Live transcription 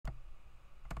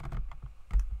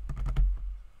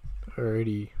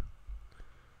Alrighty,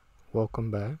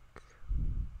 welcome back.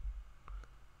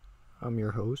 I'm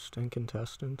your host and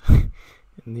contestant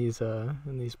in these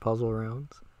puzzle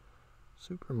rounds.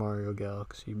 Super Mario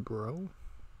Galaxy, bro.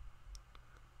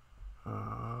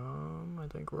 I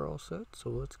think we're all set, so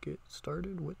let's get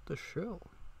started with the show.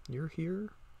 You're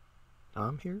here,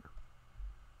 I'm here.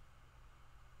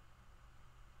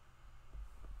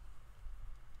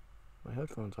 My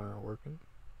headphones aren't working.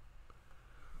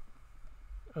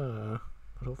 But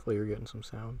hopefully you're getting some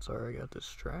sound. Sorry, I got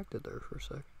distracted there for a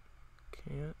second.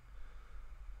 Can't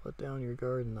let down your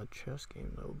guard in the chess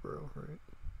game though, bro, right?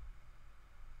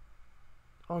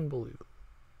 Unbelievable.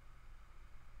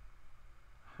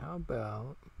 How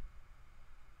about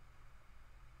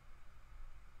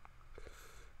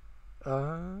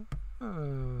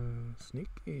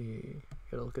sneaky.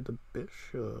 Gotta look at the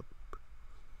bishop.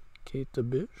 Kate the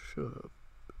Bishop.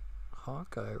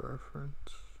 Hawkeye reference.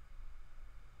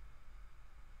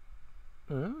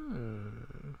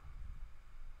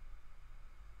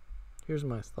 Here's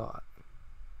my thought.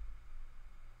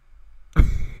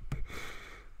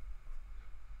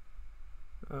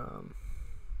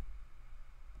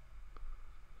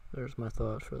 There's my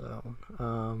thought for that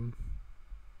one.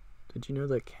 Did you know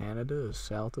that Canada is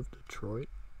south of Detroit?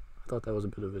 I thought that was a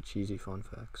bit of a cheesy fun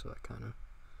fact, so I kind of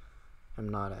am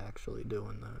not actually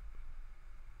doing that.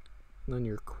 And then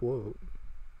your quote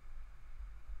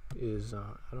is,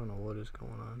 I don't know what is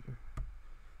going on here.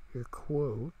 Your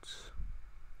quote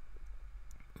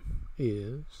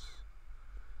is,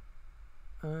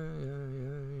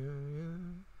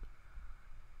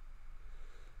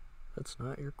 that's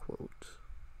not your quote.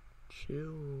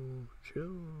 Chill.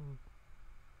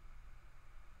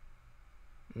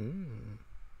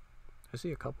 I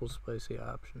see a couple spicy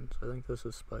options. I think this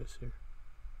is spicier.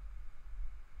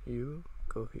 You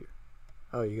go here.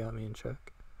 Oh, you got me in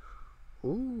check.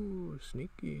 Ooh,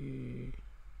 sneaky.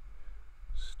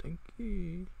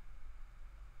 Stinky.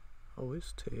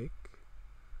 Always take.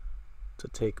 It's a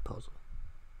take puzzle.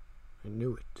 I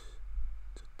knew it.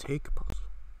 It's a take puzzle.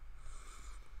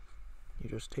 You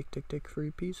just take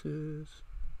free pieces.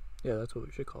 Yeah, that's what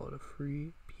we should call it, a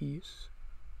free piece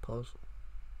puzzle.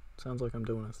 Sounds like I'm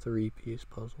doing a 3-piece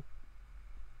puzzle.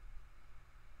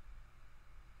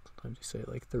 Sometimes you say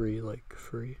like 3, like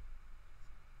free.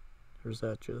 Or is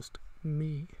that just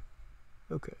me?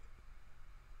 Okay.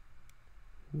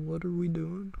 What are we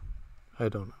doing? I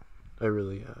don't know. I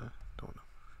really don't know.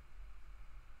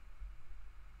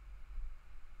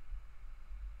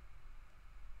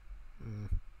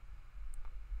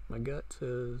 My gut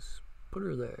says put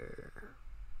her there.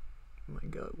 My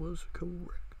gut was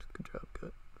correct. Good job,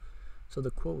 gut. So the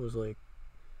quote was like,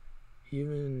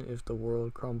 even if the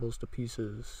world crumbles to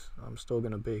pieces, I'm still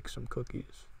gonna bake some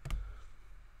cookies.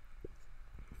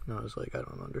 And I was like, I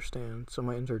don't understand. So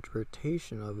my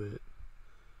interpretation of it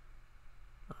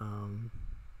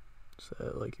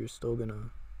said like you're still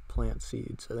gonna plant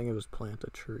seeds. I think it was plant a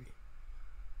tree,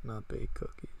 not bake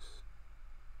cookies.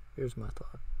 Here's my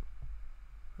thought.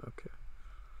 Okay.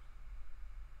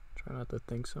 Try not to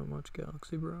think so much,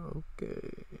 Galaxy bro.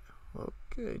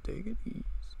 Okay, take it easy.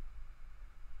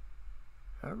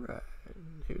 Alright,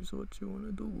 here's what you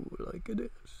wanna do, like it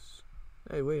is.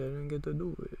 Hey, wait, I didn't get to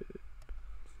do it.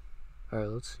 Alright,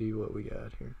 let's see what we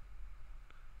got here.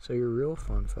 So your real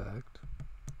fun fact,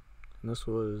 and this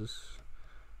was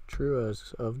true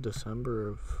as of December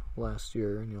of last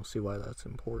year, and you'll see why that's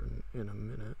important in a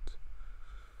minute.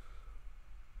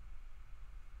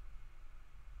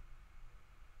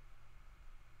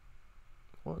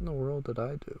 What in the world did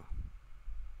I do?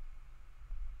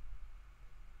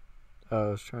 Oh,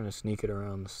 I was trying to sneak it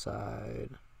around the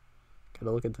side.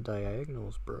 Gotta look at the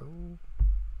diagonals, bro.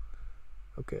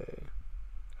 Okay.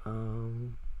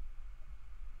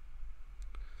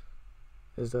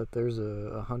 Is that there's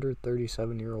a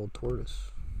 137-year-old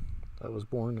tortoise that was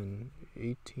born in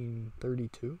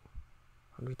 1832?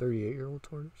 138-year-old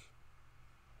tortoise?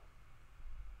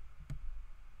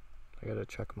 I gotta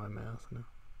check my math now.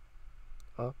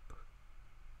 Up.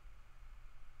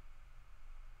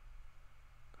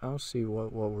 I don't see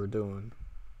what we're doing,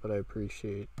 but I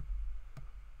appreciate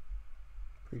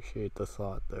the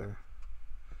thought there.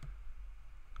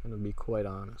 I'm gonna be quite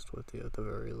honest with you at the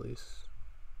very least.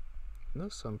 And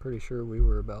this I'm pretty sure we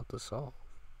were about to solve.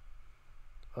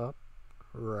 Up,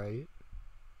 right.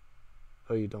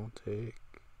 Oh, you don't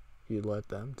take. You let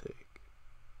them take.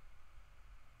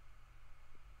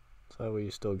 So that way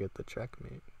you still get the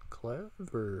checkmate.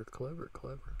 Clever.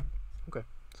 Okay,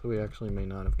 so we actually may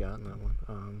not have gotten that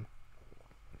one.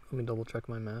 Let me double check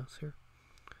my math here.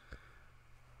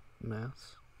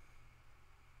 Maths.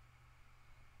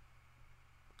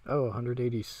 Oh,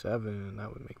 187.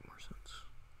 That would make more sense.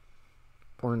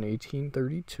 Born in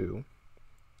 1832.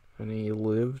 And he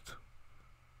lived...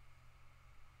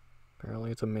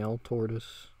 Apparently it's a male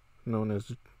tortoise known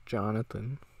as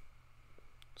Jonathan.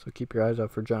 So keep your eyes out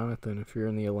for Jonathan if you're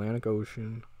in the Atlantic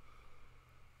Ocean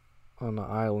on the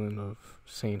island of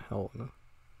St. Helena.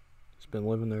 He's been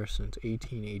living there since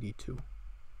 1882.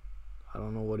 I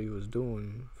don't know what he was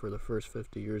doing for the first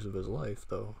 50 years of his life,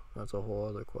 though. That's a whole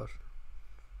other question.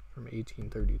 From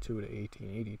 1832 to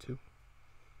 1882.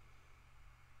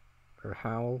 Or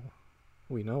how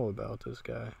we know about this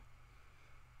guy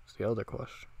is the other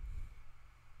question.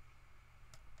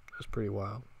 That's pretty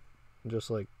wild.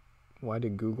 Just like, why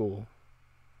did Google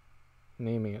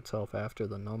naming itself after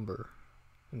the number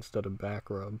instead of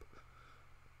Backrub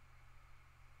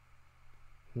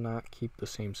not keep the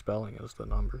same spelling as the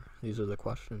number? These are the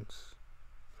questions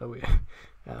that we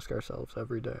ask ourselves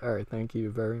every day. Alright, thank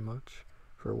you very much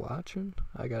for watching.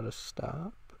 I gotta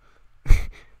stop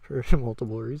for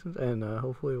multiple reasons, and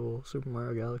hopefully we'll Super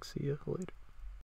Mario Galaxy you later.